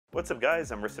What's up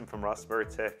guys, I'm Rasim from Raspberry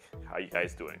Tech. How you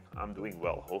guys doing? I'm doing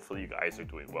well. Hopefully you guys are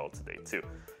doing well today too.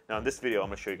 Now in this video I'm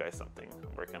going to show you guys something.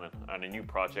 I'm working on a new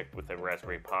project with a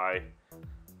Raspberry Pi.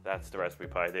 That's the Raspberry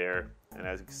Pi there. And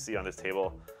as you can see on this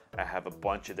table, I have a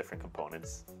bunch of different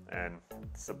components. And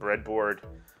it's a breadboard.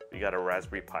 We got a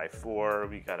Raspberry Pi 4.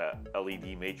 We got a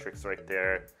LED matrix right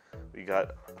there. We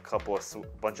got a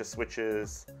bunch of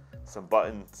switches, some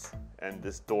buttons, and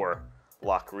this door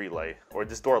lock relay, or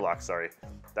this door lock, sorry.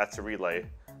 That's a relay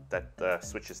that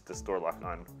switches this door lock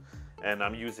on. And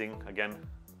I'm using, again,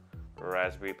 a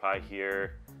Raspberry Pi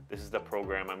here. This is the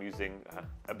program I'm using.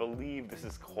 I believe this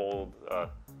is called,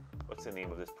 what's the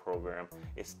name of this program?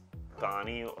 It's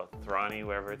Thani or Thrani,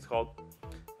 whatever it's called.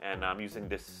 And I'm using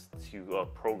this to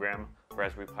program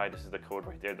Raspberry Pi. This is the code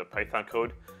right there, the Python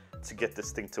code, to get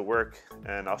this thing to work.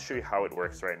 And I'll show you how it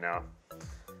works right now.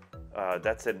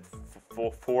 That's a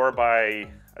 4 by,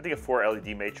 I think a 4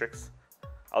 LED matrix.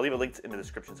 I'll leave a link in the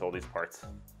description to all these parts.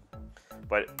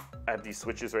 But I have these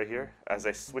switches right here. As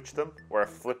I switch them or I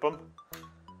flip them,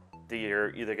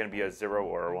 they're either going to be a 0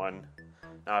 or a 1.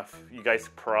 Now, if you guys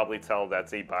probably tell,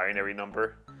 that's a binary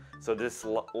number. So this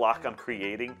lock I'm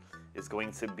creating is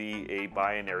going to be a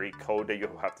binary code that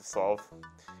you'll have to solve.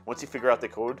 Once you figure out the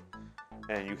code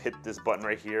and you hit this button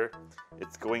right here,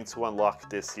 it's going to unlock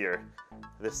this here.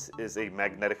 This is a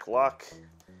magnetic lock,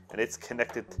 and it's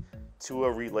connected to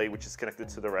a relay, which is connected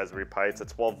to the Raspberry Pi. It's a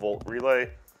 12-volt relay.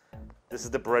 This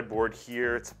is the breadboard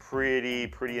here. It's pretty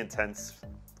intense.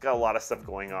 It's got a lot of stuff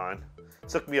going on. It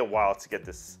took me a while to get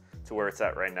this to where it's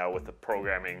at right now with the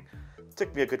programming. It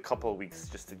took me a good couple of weeks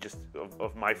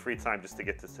of my free time just to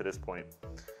get this to this point.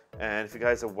 And if you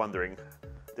guys are wondering,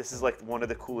 this is like one of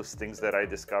the coolest things that I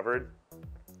discovered.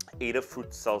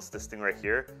 Adafruit sells this thing right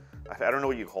here. I don't know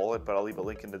what you call it, but I'll leave a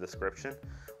link in the description.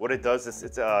 What it does is,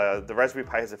 the Raspberry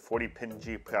Pi has a 40-pin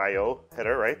GPIO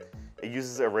header, right? It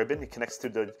uses a ribbon. It connects to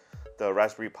the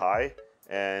Raspberry Pi,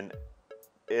 and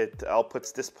it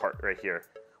outputs this part right here,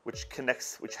 which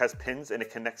has pins, and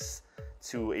it connects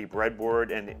to a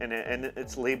breadboard, and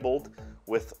it's labeled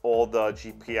with all the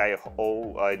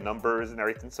GPIO numbers and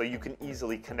everything, so you can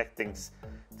easily connect things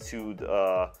to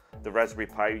the Raspberry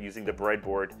Pi using the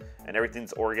breadboard, and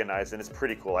everything's organized, and it's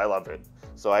pretty cool. I love it.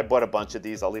 So I bought a bunch of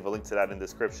these. I'll leave a link to that in the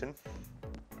description.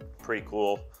 Pretty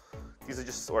cool. These are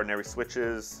just ordinary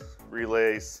switches,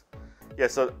 relays. Yeah,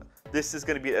 so this is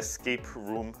going to be an escape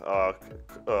room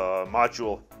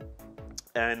module,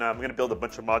 and I'm going to build a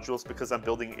bunch of modules because I'm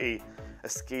building a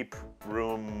escape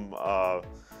room, what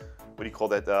do you call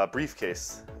that,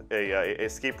 briefcase. A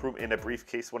escape room in a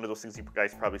briefcase, one of those things you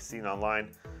guys probably seen online.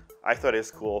 I thought it was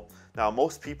cool. Now,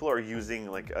 most people are using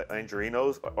like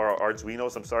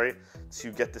Arduinos, I'm sorry,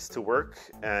 to get this to work,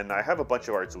 and I have a bunch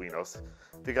of Arduinos.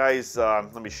 If you guys,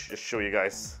 let me just show you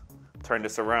guys, turn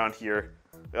this around here.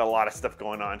 Got a lot of stuff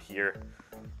going on here.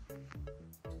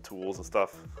 Tools and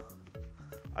stuff.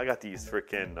 I got these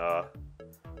freaking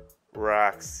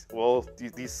racks. Well,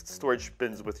 these storage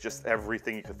bins with just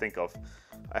everything you could think of.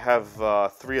 I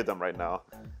have 3 of them right now.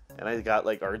 And I got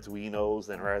like Arduinos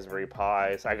and Raspberry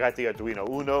Pis. I got the Arduino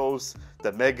Unos,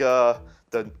 the Mega,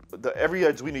 every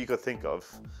Arduino you could think of.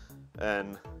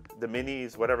 And the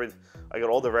minis, whatever. I got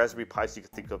all the Raspberry Pis you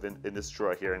could think of in this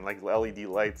drawer here, and like LED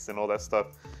lights and all that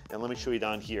stuff. And let me show you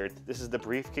down here. This is the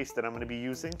briefcase that I'm going to be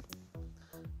using.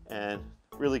 And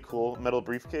really cool metal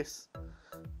briefcase.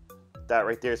 That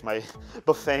right there is my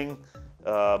Bafang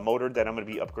motor that I'm going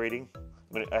to be upgrading.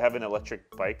 I have an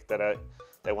electric bike that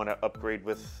I want to upgrade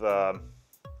with a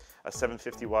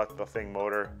 750 watt Bafang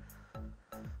motor.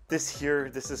 This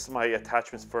is my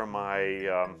attachments for my,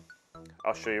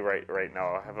 I'll show you right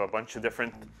now. I have a bunch of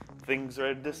different things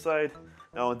right on this side.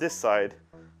 Now on this side,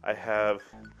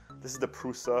 this is the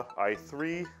Prusa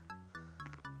i3,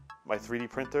 my 3D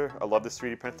printer. I love this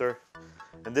 3D printer.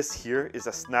 And this here is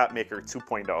a Snapmaker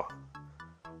 2.0.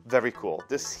 Very cool.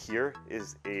 This here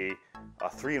is a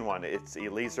 3-in-1. It's a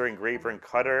laser engraver and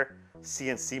cutter,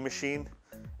 CNC machine,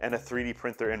 and a 3D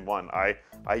printer in one. I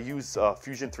use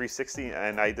Fusion 360,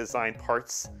 and I design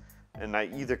parts, and I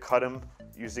either cut them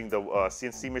using the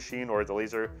CNC machine or the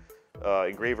laser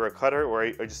engraver or cutter, or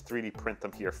I just 3D print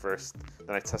them here first,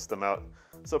 then I test them out.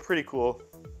 So pretty cool.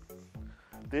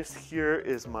 This here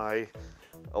is my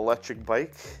electric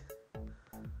bike.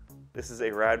 This is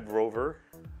a Rad Rover,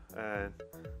 and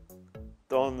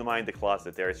don't mind the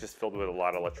closet there, it's just filled with a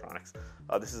lot of electronics.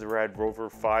 This is a Rad Rover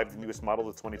 5, the newest model,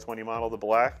 the 2020 model, the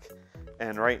black.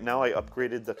 And right now I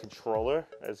upgraded the controller.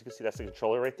 As you can see, that's the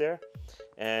controller right there.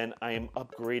 And I am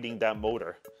upgrading that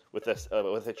motor with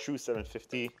a true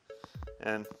 750.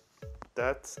 And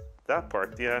that's that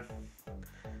part, yeah.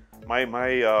 My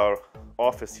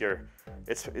office here,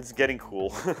 it's getting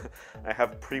cool. I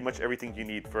have pretty much everything you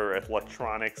need for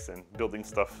electronics and building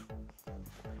stuff,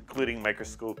 including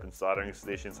microscope and soldering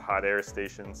stations, hot air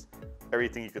stations,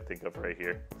 everything you could think of right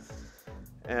here.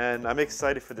 And I'm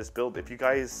excited for this build. If you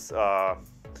guys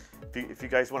if you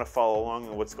guys want to follow along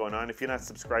on what's going on, if you're not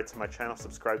subscribed to my channel,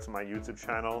 subscribe to my YouTube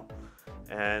channel.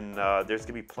 And there's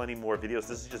gonna be plenty more videos.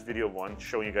 This is just video 1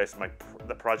 showing you guys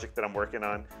the project that I'm working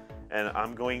on, and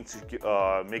I'm going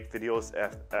to make videos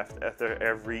after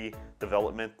every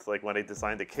development, like when I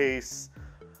designed the case,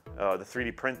 the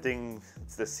 3D printing,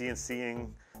 the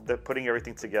CNCing, putting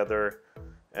everything together,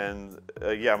 and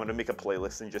yeah, I'm gonna make a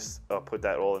playlist and just put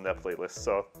that all in that playlist.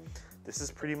 So this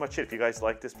is pretty much it. If you guys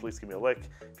like this, please give me a like.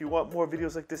 If you want more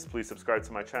videos like this, please subscribe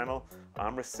to my channel.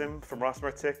 I'm Rasim from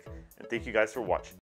Rossmar Tech, and thank you guys for watching.